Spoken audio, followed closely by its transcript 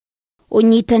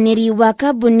Unyitaniri wa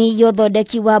kambuni ya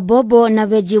uthondeki wa mbombo na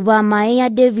wenji wa maai ya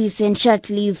Davis and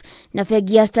Shirtliff na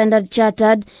Bengi ya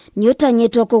Stanchart ni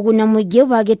utanyitwo kuguna muingi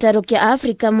wa gitaro kia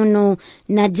Afrika muno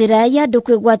na njira ya andu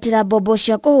kwigwatira mbombo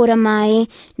cia kuhura maai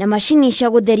na macini cia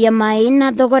gutheria maai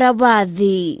na thogora wa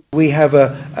thi. We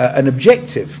have an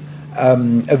objective,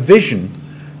 a vision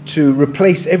to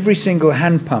replace every single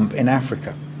hand pump in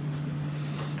Africa.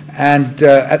 And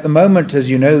at the moment,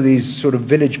 as you know, these sort of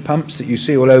village pumps that you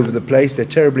see all over the place, they're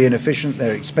terribly inefficient,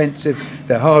 they're expensive,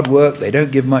 they're hard work, they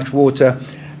don't give much water,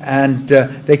 and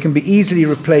they can be easily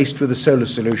replaced with a solar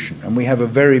solution. And we have a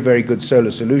very, very good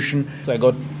solar solution. So I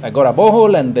got a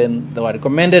borehole, and then they were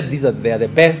recommended. They are the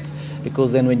best,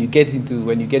 because then when you get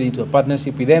into a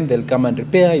partnership with them, they'll come and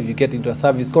repair. If you get into a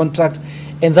service contract,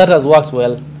 and that has worked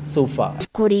well so far.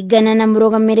 Kurigana na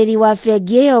murugamiriri wa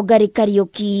Bengi ya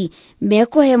Kariuki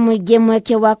mekuhe muingi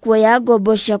mweke wa kuoya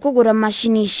ngombo cia kugura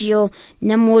macini icio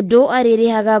na mundu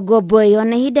aririhaga ngombo iyo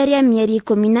na ihinda ria mieri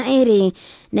 12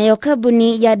 nayo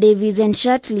kambuni ya Davis and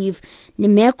Shirtliff ni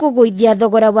mekuguithia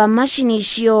thogora wa macini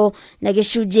icio na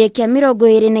gicunjie kia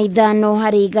 25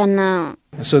 hari igana.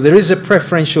 So there is a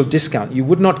preferential discount. You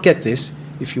would not get this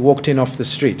if you walked in off the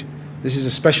street. This is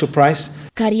a special price.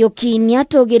 Kariuki ni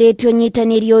atogirite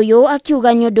unyitaniri uyu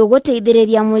akiuga ni undu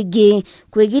guteithiriria muingi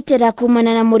kwigitira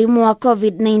kumana na murimu wa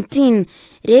COVID-19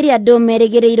 riri andu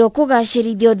merigireirwo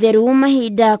kugacirithia utheru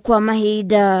mahinda kwa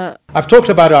mahinda. I've talked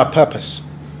about our purpose,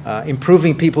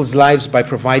 improving people's lives by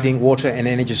providing water and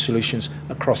energy solutions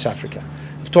across Africa.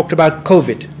 I've talked about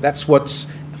COVID. That's what's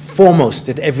foremost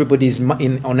at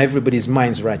on everybody's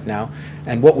minds right now,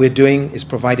 and what we're doing is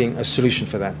providing a solution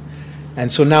for that. And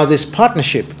so now this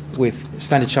partnership with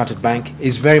Standard Chartered Bank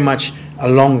is very much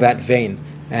along that vein,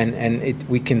 and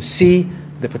we can see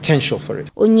the potential for it.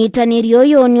 Unyitaniri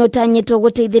uyu ni utanyitwo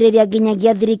guteithiriria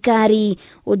ginyagia thirikari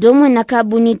udumwe na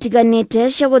kambuni tiganite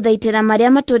cia guthaitira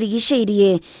maria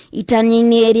maturigiciirie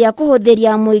itanyini iria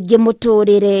kuhutheria muingi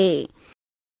muturire.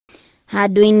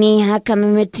 Handu-ini ha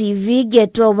Kameme TV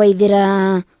getwo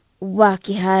Waithira wa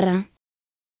Kihara.